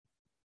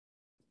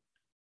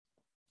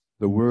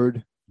The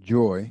word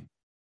joy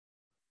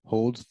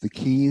holds the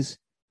keys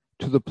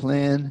to the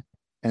plan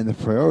and the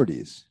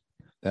priorities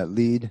that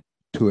lead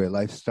to a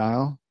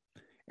lifestyle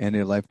and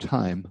a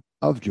lifetime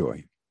of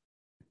joy.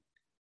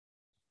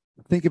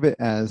 Think of it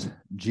as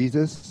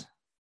Jesus,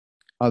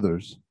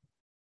 others,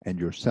 and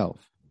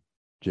yourself.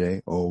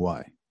 Joy.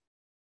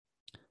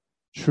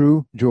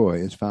 True joy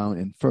is found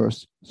in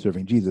first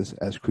serving Jesus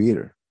as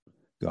Creator,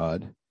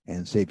 God,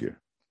 and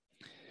Savior.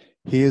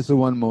 He is the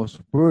one most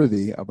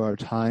worthy of our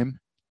time,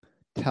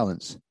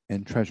 talents,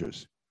 and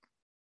treasures.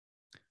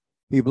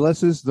 He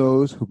blesses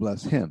those who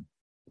bless Him.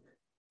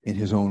 In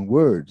His own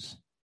words,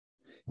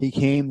 He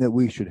came that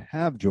we should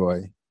have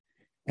joy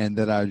and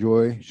that our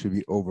joy should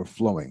be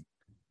overflowing.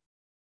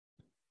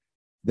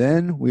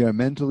 Then we are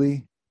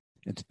mentally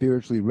and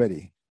spiritually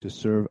ready to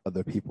serve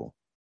other people.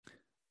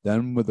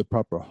 Done with the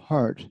proper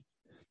heart,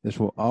 this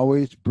will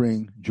always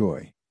bring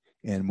joy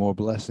and more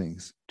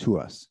blessings to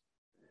us.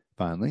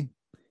 Finally,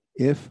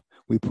 if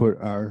we put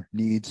our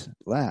needs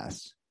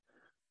last,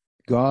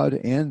 God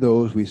and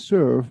those we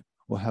serve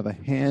will have a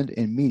hand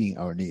in meeting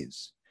our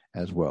needs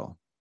as well.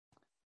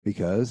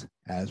 Because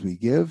as we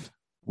give,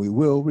 we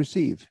will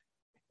receive.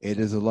 It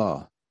is a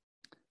law.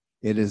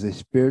 It is a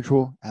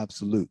spiritual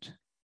absolute.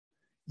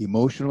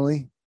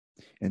 Emotionally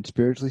and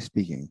spiritually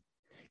speaking,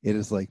 it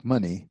is like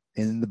money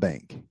in the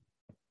bank.